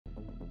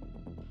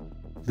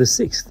The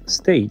sixth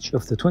stage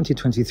of the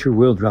 2023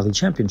 World Rally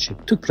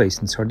Championship took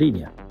place in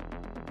Sardinia.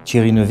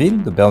 Thierry Neuville,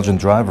 the Belgian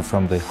driver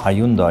from the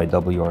Hyundai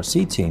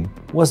WRC team,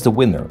 was the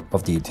winner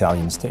of the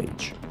Italian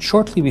stage.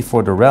 Shortly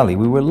before the rally,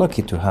 we were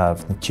lucky to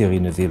have Thierry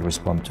Neuville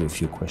respond to a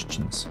few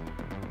questions.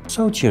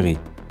 So Thierry,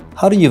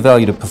 how do you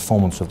value the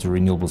performance of the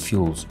renewable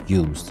fuels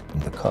used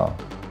in the car?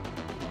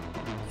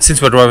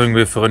 Since we're driving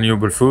with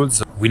renewable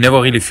fuels, we never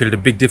really feel the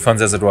big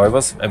difference as the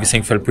drivers.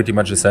 Everything felt pretty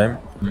much the same.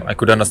 I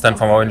could understand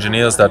from our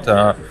engineers that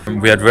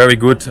we had very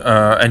good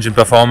engine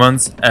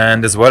performance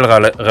and as well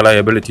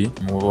reliability.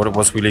 What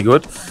was really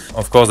good.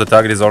 Of course, the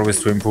target is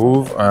always to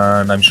improve,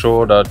 and I'm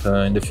sure that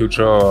in the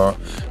future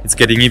it's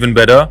getting even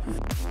better.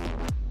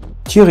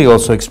 Thierry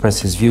also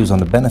expressed his views on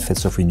the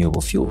benefits of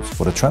renewable fuels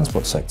for the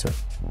transport sector.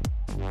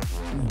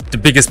 The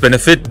biggest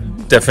benefit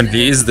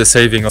definitely is the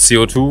saving of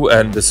CO2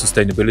 and the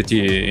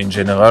sustainability in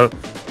general.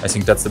 I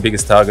think that's the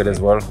biggest target as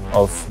well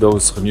of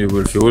those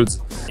renewable fuels.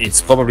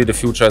 It's probably the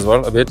future as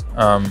well a bit,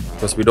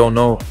 because we don't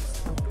know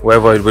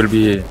whether it will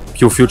be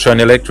pure future in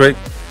electric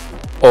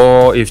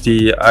or if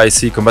the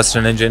IC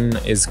combustion engine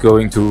is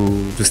going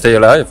to stay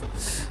alive.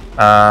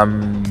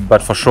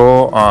 But for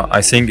sure,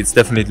 I think it's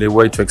definitely a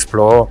way to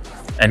explore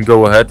and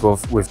go ahead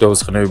with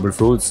those renewable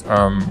fuels,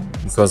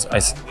 because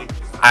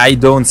I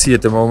don't see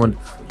at the moment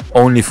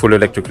only full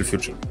electrical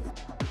future.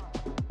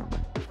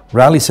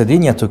 Rally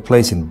Sardinia took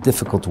place in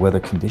difficult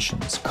weather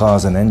conditions.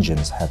 Cars and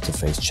engines had to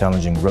face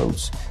challenging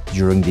roads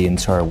during the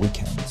entire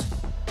weekend.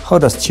 How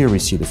does Thierry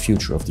see the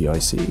future of the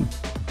ICE?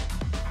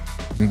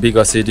 In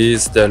bigger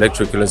cities, the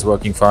electrical is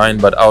working fine,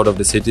 but out of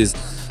the cities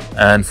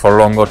and for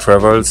longer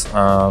travels,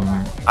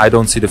 I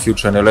don't see the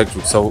future in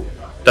electric. So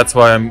that's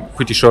why I'm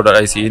pretty sure that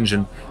ICE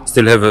engine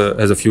still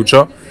has a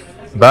future.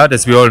 But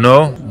as we all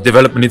know,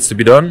 development needs to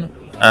be done.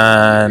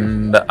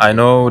 And I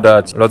know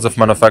that lots of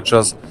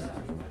manufacturers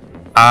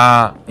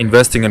are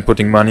investing and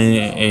putting money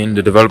in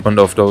the development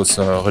of those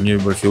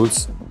renewable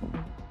fuels.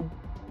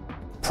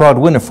 Proud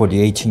winner for the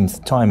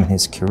 18th time in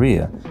his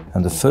career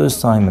and the first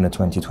time in the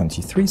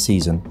 2023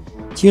 season,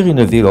 Thierry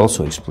Neuville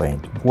also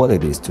explained what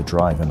it is to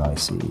drive an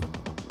ICE.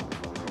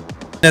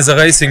 As a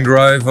racing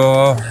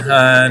driver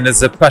and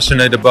as a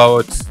passionate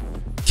about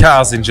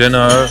cars in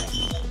general,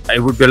 I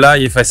would be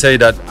lying if I say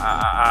that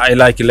I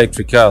like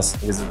electric cars,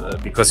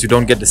 because you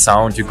don't get the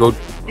sound,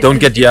 don't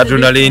get the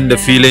adrenaline, the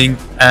feeling,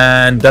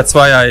 and that's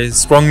why I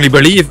strongly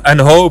believe and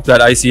hope that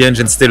IC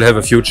engines still have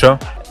a future,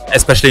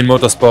 especially in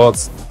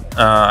motorsports.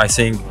 I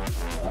think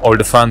all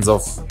the fans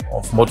of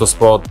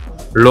motorsport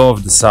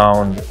love the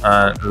sound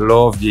and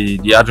love the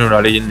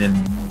adrenaline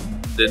and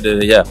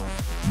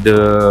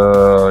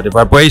the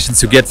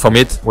vibrations you get from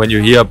it when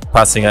you hear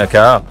passing a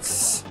car.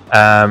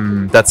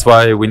 That's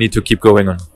why we need to keep going on.